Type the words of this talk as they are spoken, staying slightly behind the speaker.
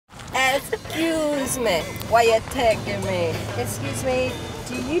Excuse me, why you taking me? Excuse me,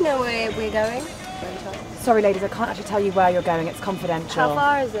 do you know where we're going? Sorry, ladies, I can't actually tell you where you're going. It's confidential. How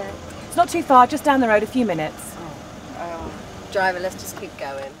far is it? It's not too far, just down the road, a few minutes. Driver, let's just keep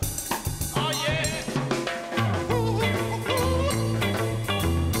going. Oh, yeah.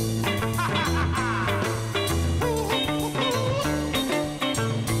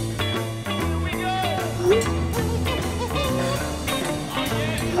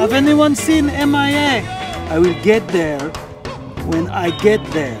 Have anyone seen M.I.A? I will get there when I get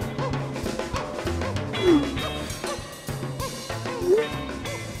there.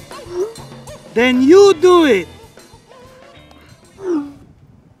 Then you do it.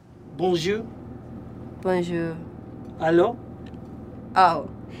 Bonjour. Bonjour. Hello. Oh.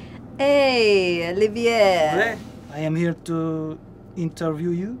 Hey, Olivier. Ouais. I am here to interview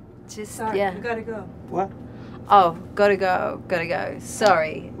you. Just, Sorry, yeah. we gotta go. What? Oh, gotta go.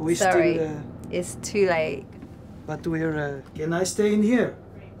 Sorry. We Sorry. still, It's too late. but we're. Can I stay in here?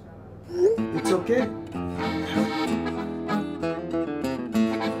 It's okay.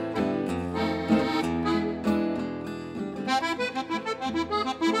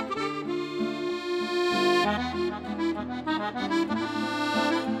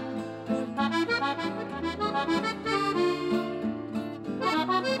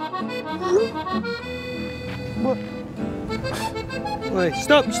 Wait,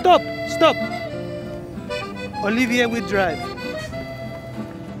 stop! Olivier will drive.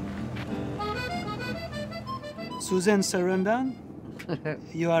 Susan Sarandon,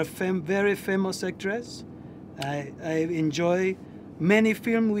 you are very famous actress. I enjoy many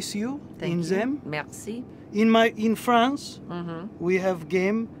films with you. Thank in you. them. Merci. In France, we have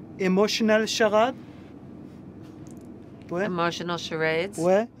game emotional charade. Ouais. Emotional charades.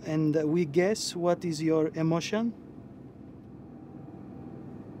 Ouais, and we guess what is your emotion?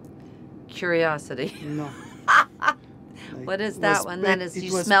 Curiosity. No. What is that one then? Is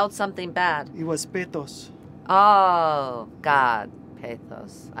you smelled something bad? It was pathos. Oh, God.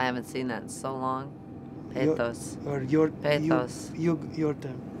 Pathos. I haven't seen that in so long. Pathos. Pathos. Your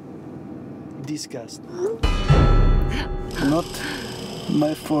turn. Disgust. Not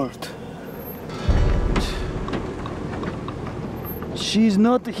my fault. She's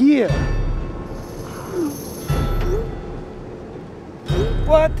not here.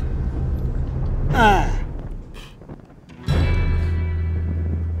 What? Ah.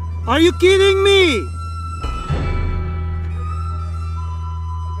 Are you kidding me?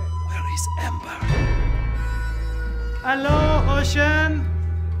 Where is Amber? Hello, ocean.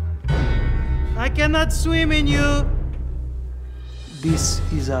 I cannot swim in you. This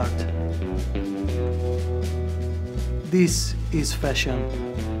is art. This is fashion.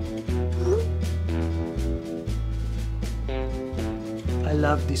 I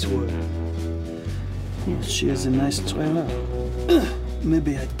love this world. Yes, she has a nice trailer.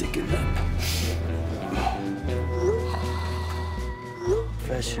 Maybe I take a nap.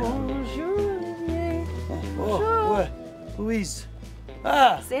 Fashion. Bonjour. Oh, what? Who is?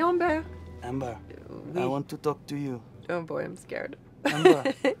 Ah! C'est Amber. Amber, Oui. I want to talk to you. Oh boy, I'm scared. Amber,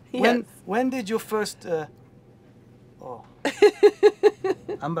 Yes. when did you first... Oh.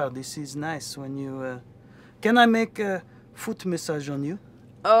 Amber, this is nice when you... Can I make a foot massage on you?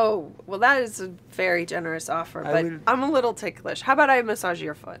 Oh, well, that is a very generous offer, but I'm a little ticklish. How about I massage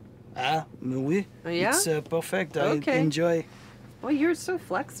your foot? Ah, oui. Yeah? It's perfect. Okay. I enjoy... Well, you're so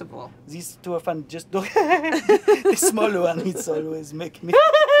flexible. These two of them just don't... The small one, it's always make me...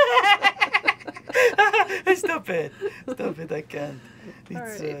 Stop it, I can't.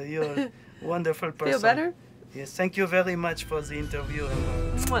 It's you're a wonderful person. Feel better? Yes, thank you very much for the interview.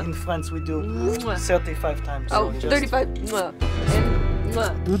 Mwah. In France we do Mwah. 35 times. Oh, so just 35. Mwah. And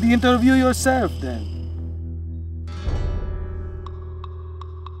mwah. do the interview yourself then.